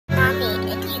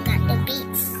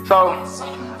So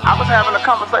I was having a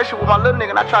conversation with my little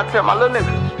nigga, and I tried to tell my little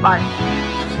nigga, like,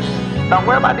 don't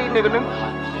worry about these niggas, nigga.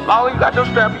 As long as you got your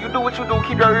strap, you do what you do,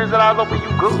 keep your ears and eyes open, you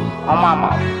good. On my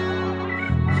mama.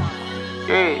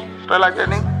 Yeah, straight like that,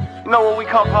 nigga. You know where we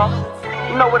come from.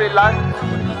 You know what it like.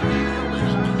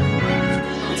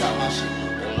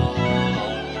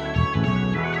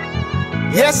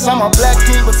 Yes, I'm a black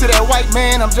king, but to that white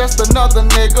man, I'm just another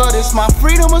nigga. This my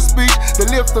freedom of speech. The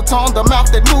lips, the tongue, the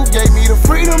mouth that move gave me the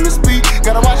freedom to speak.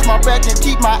 Gotta watch my back and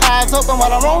keep my eyes open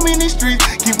while I roam in these streets.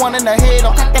 Keep one in the head,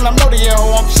 I'm cocking, I'm loaded, yo,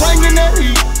 I'm slinging that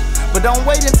heat. But don't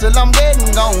wait until I'm dead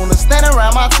and gone to stand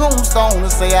around my tombstone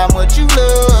to say how much you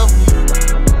love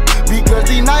me. Because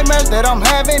these nightmares that I'm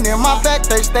having in my back,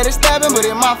 they steady stabbing, but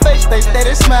in my face, they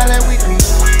steady smiling with me.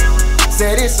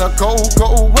 Said it's a cold,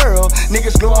 cold world.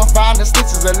 Niggas glorifying the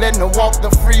stitches and letting them walk the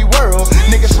free world.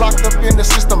 Niggas locked up in the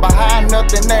system behind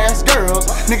nothing ass girls.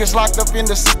 Niggas locked up in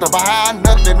the system behind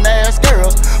nothing ass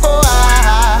girls. Oh,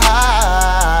 I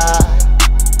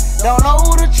don't know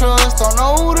who to trust, don't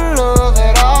know who to love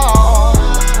at all.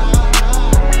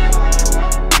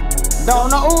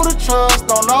 Don't know who to trust,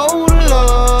 don't know who to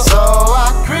love. So I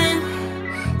creep,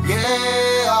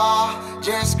 yeah,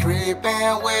 just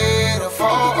creeping with a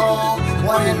 4-0.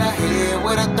 One in the head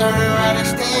with a third right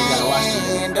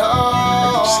extend.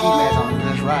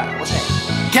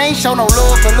 Can't show no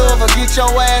love for love or get your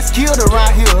ass killed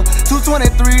around here.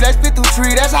 223, that's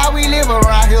 53, that's how we live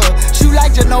around here. Shoot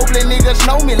like Ginobili, niggas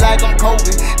know me like I'm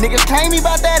Kobe. Niggas claim me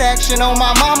about that action on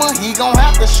my mama, he gon'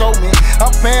 have to show me.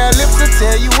 A pair of lips to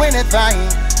tell you anything.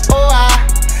 Oh, I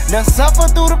done suffer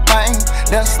through the pain,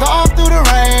 done starve through the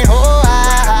rain. Oh,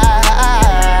 I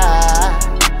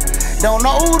don't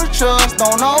know who to trust,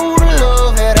 don't know who to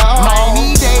love at all.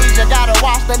 Many days you gotta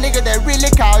watch the nigga that really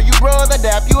call you brother,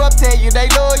 dap you up, tell you they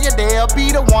love you, they'll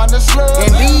be the one to slug. And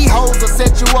these hoes will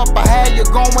set you up or have you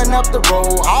going up the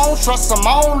road. I don't trust them,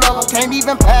 I don't love them, can't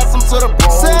even pass them to the bro.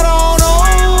 Said I don't know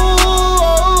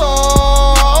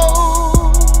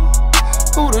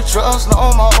who to trust no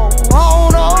more. I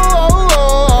don't know who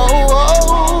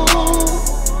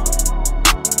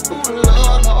to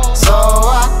love no more. So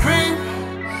I creep,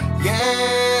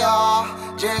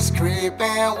 yeah, just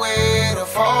creeping with a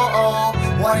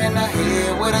 4-0. One in the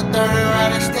head with a third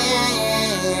right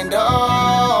extend.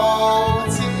 Oh,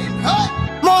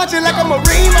 marching like a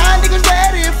Marine, my niggas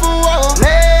ready for war.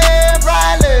 Left,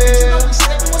 right, left.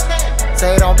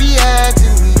 Say don't be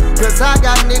asking me, cause I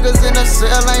got niggas in the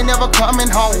cell, ain't never coming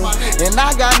home. And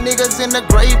I got niggas in the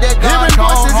grave that got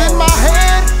voices in my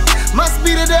head. Must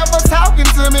be the devil talking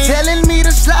to me, telling me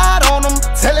to slide on them,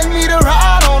 telling me to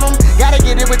ride on them. Gotta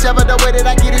get it whichever the way that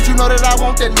I get it, you know that I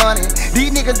want that money.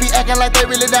 These niggas be acting like they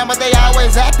really down, but they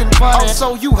always acting funny. Oh,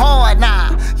 so you hard,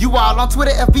 nah. You all on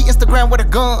Twitter, FB, Instagram with a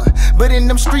gun, but in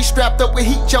them streets strapped up with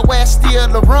heat, your ass still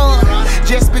a run.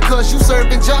 Just because you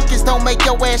serving junkies don't make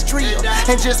your ass trill,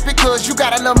 and just because you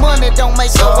got a little money don't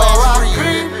make your ass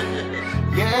real.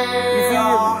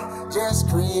 Yeah, just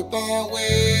creeping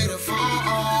with a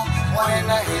 4-0. One in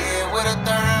the head with a third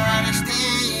right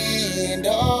extend.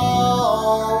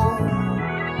 Oh,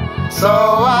 so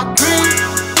I creep,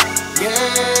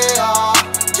 yeah,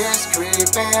 just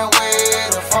creeping